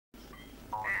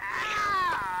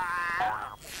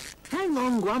Hang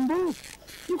on, Grumble.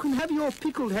 You can have your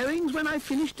pickled herrings when I've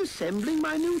finished assembling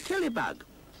my new telebug.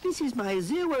 This is my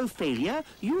zero-failure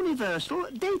universal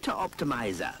data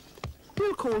optimizer.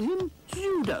 We'll call him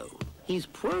Zudo. He's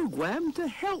programmed to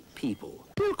help people.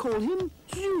 We'll call him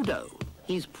Zudo.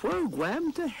 He's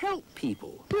programmed to help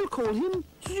people. We'll call him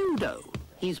Zudo.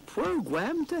 He's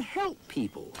programmed to help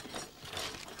people.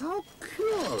 How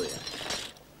curious.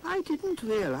 I didn't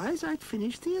realize I'd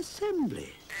finished the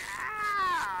assembly.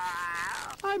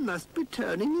 I must be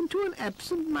turning into an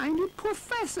absent-minded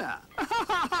professor.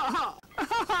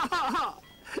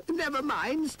 Never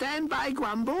mind, stand by,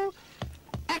 Grumble.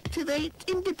 Activate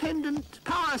independent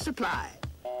power supply.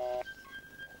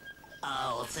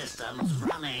 All systems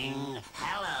running.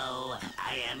 Hello,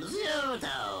 I am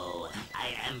Zudo.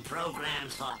 I am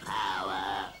programmed for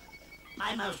power.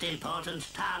 My most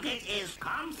important target is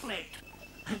conflict.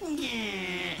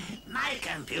 My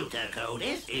computer code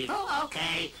is evil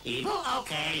okay, evil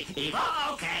okay, evil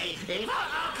okay, evil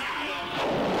okay.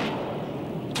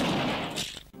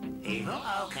 Evil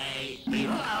okay,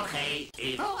 evil okay,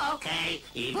 evil okay,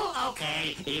 evil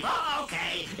okay, evil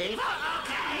okay, evil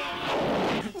okay.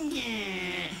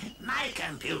 My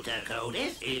computer code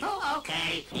is evil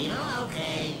okay, evil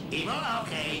okay, evil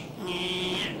okay,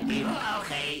 evil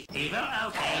okay, evil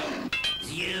okay.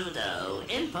 Zudo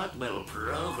input will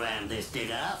program this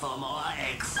digger for more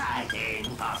exciting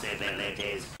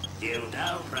possibilities.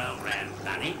 Zudo program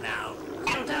running now.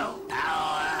 Zudo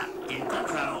power in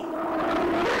control.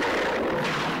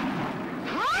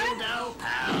 Zudo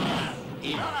power.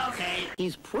 Evil okay.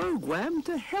 He's programmed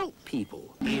to help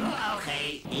people. Evil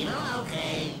okay. Evil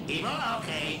okay. Evil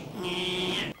okay.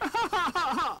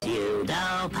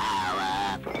 Zudo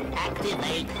power.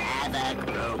 Activate havoc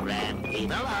program.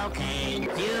 Evil okay.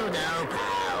 Zudo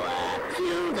power.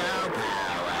 Zudo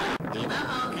power. Evil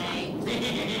okay.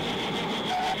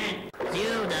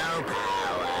 Zudo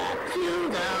power.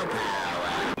 Zudo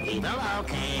power. Evil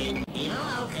okay. Evil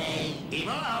okay.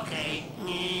 Evil okay.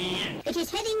 It is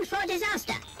heading for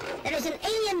disaster. There is an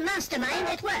alien mastermind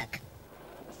at work.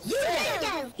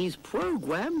 Zudo! He's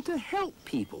programmed to help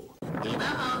people. Evil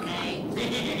okay.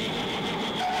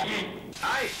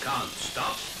 I can't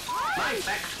stop. My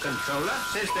fact controller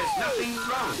says there's nothing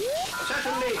wrong.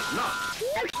 Certainly not.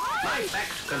 My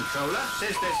fact controller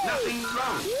says there's nothing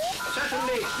wrong.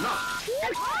 Certainly not.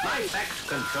 My fact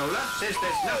controller says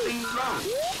there's nothing wrong.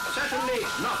 Certainly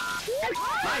not.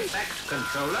 My fact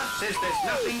controller says there's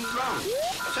nothing wrong.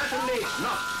 Certainly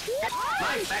not.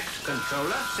 My fact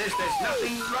controller says there's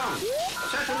nothing wrong.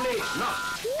 Certainly not.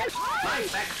 My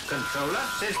fact controller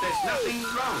says there's nothing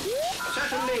wrong.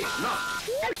 Certainly not.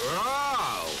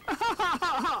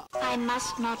 I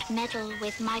must not meddle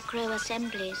with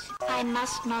microassemblies. I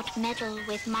must not meddle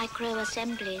with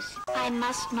microassemblies. I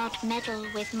must not meddle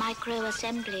with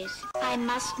microassemblies. I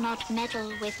must not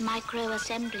meddle with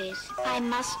microassemblies. I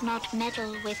must not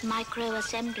meddle with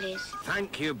microassemblies.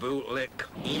 Thank you, Bootlick.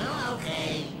 Evil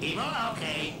okay. Evil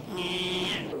okay.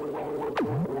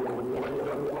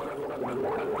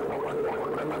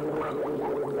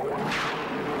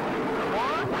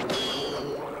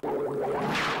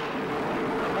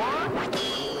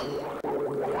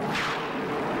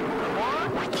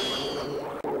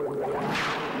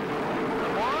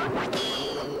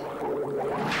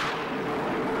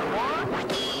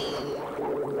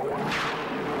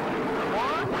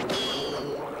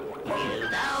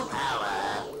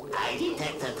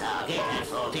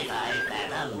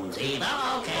 Evil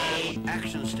okay.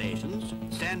 Action stations,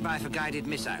 stand by for guided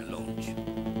missile launch.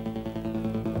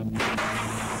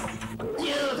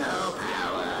 Zudo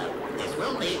power. This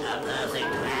will be a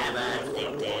perfect lab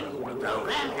victim.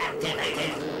 Program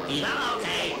activated. Evil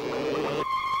okay.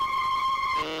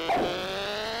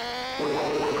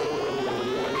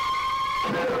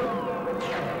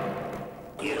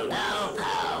 Zudo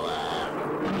power.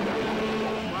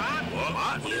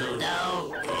 What? Zudo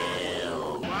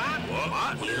kill.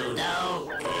 What? Zudo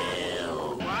kill.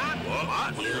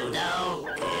 What? Zudo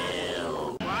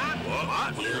kill.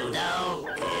 What? Zudo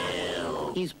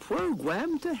kill. He's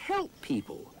programmed to help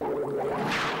people.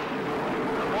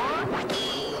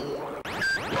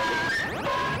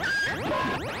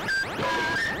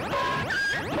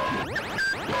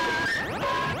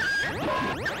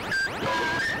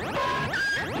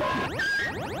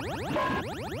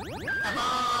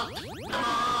 Abort!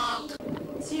 Abort!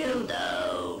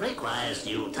 Zudo requires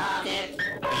new target.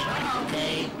 Evil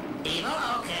okay. Evil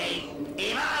okay.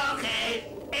 Evil okay.